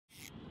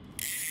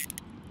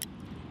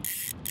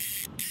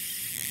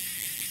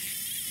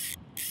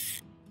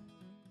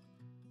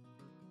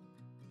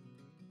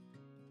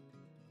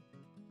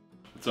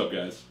What's up,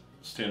 guys?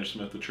 It's Tanner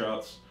Smith with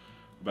Trouts.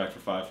 We're back for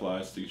 5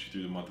 flies to get you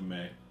through the month of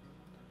May.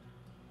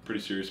 Pretty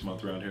serious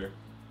month around here.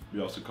 We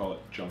also call it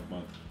junk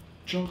month.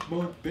 Junk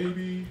month,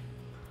 baby!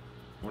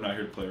 We're not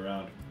here to play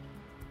around.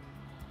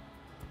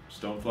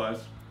 Stone flies,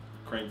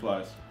 crane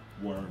flies,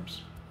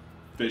 worms.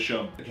 Fish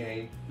them.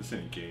 Game. This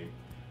ain't a game.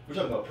 We're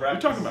talking about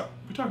practice.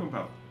 We're talking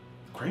about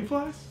crane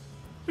flies?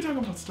 We're talking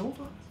about stone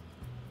flies?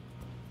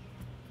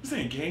 This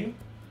ain't a game.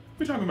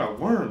 We're talking about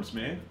worms,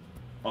 man.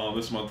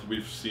 This month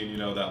we've seen,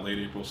 that late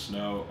April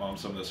snow,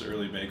 some of this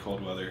early May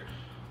cold weather.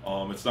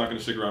 It's not going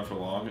to stick around for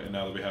long, and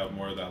now that we have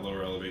more of that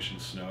lower elevation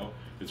snow,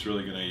 it's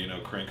really going to,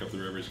 crank up the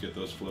rivers, get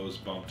those flows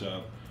bumped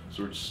up.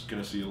 So we're just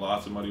going to see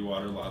lots of muddy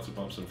water, lots of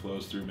bumps and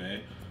flows through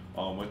May.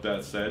 With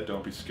that said,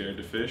 don't be scared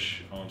to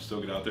fish.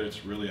 Still get out there.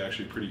 It's really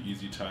actually a pretty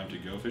easy time to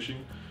go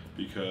fishing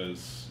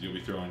because you'll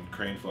be throwing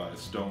crane flies,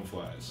 stone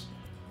flies,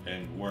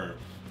 and worm.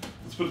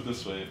 Let's put it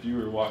this way: if you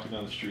were walking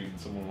down the street and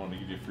someone wanted to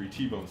give you a free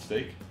T-bone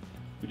steak,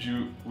 would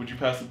you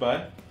pass it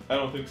by? I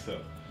don't think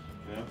so.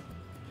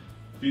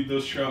 Feed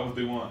those trout what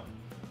they want.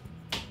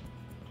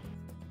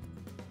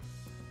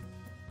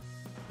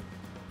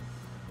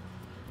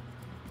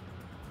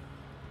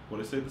 What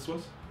did I say this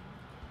was?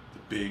 The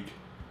big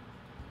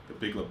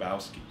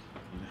Lebowski.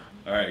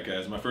 All right,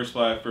 guys. My first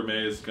fly for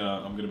May is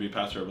I'm gonna be a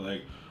Pass Rubber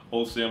Leg.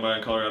 Old standby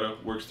in Colorado.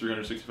 Works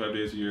 365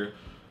 days a year.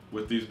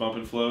 With these bump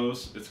and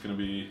flows, it's going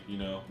to be,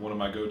 one of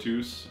my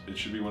go-tos. It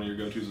should be one of your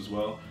go-tos as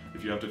well.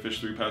 If you have to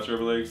fish 3 Pass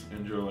Rubber Legs,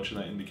 enjoy watching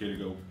that indicator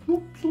go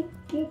bloop, bloop,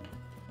 bloop.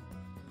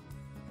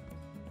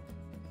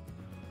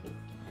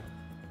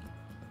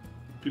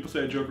 People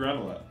say I joke around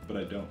a lot, but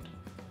I don't.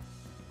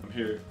 I'm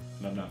here,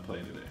 and I'm not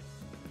playing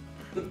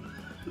today.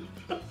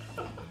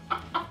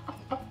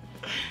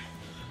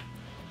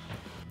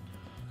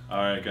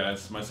 Alright,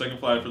 guys, my second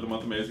fly for the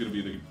month of May is going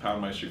to be the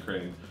Poundmeister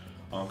crane.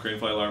 Crane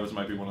fly larvae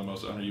might be one of the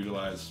most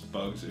underutilized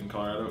bugs in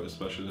Colorado,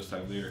 especially this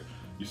time of the year.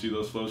 You see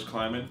those flows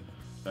climbing?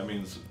 That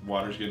means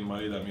water's getting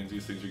muddy. That means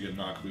these things are getting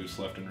knocked loose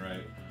left and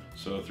right.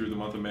 So through the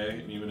month of May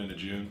and even into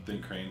June,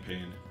 think crane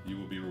pain. You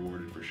will be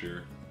rewarded for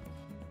sure.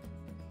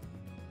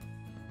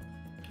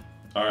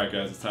 Alright,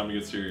 guys, it's time to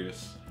get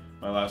serious.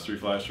 My last 3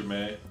 flies for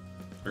May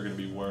are going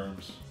to be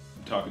worms.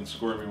 I'm talking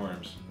squirmy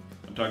worms.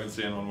 I'm talking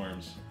sandworm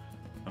worms.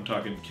 I'm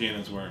talking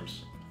Cannon's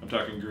worms. I'm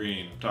talking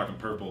green. I'm talking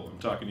purple. I'm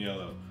talking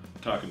yellow.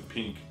 Talking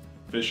pink.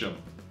 Fish them.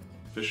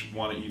 Fish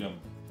want to eat them.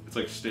 It's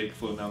like steak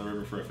floating down the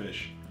river for a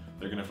fish.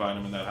 They're going to find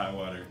them in that high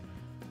water.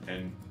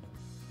 And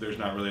there's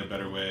not really a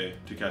better way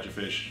to catch a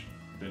fish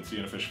than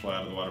seeing a fish fly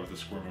out of the water with a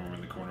squirmy worm in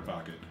the corner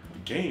pocket. The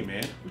game,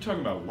 man. We're talking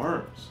about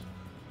worms.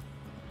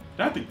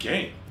 Not the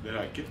game that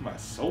I give my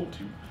soul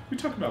to. We're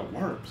talking about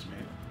worms,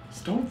 man.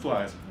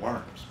 Stoneflies and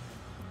worms.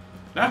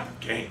 Not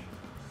the game.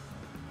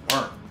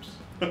 Worms.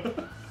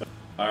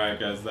 Alright,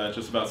 guys, that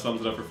just about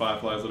sums it up for 5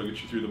 flies that'll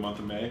get you through the month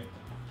of May.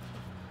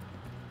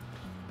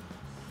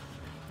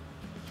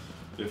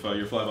 If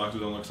your fly boxes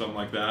don't look something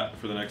like that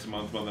for the next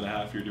month and a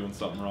half, you're doing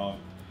something wrong.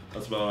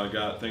 That's about all I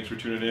got. Thanks for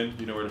tuning in.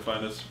 You know where to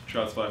find us,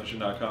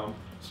 troutsflyfishing.com.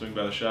 Swing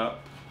by the shop.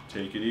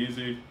 Take it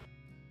easy.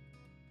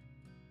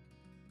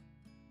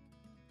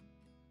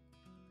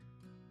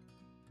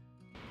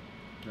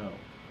 No.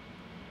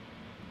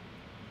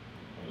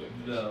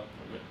 No.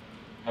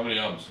 How many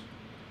ums?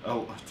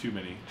 Oh, too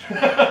many.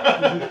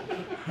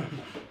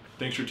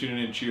 Thanks for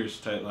tuning in. Cheers,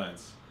 tight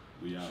lines.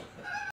 We out.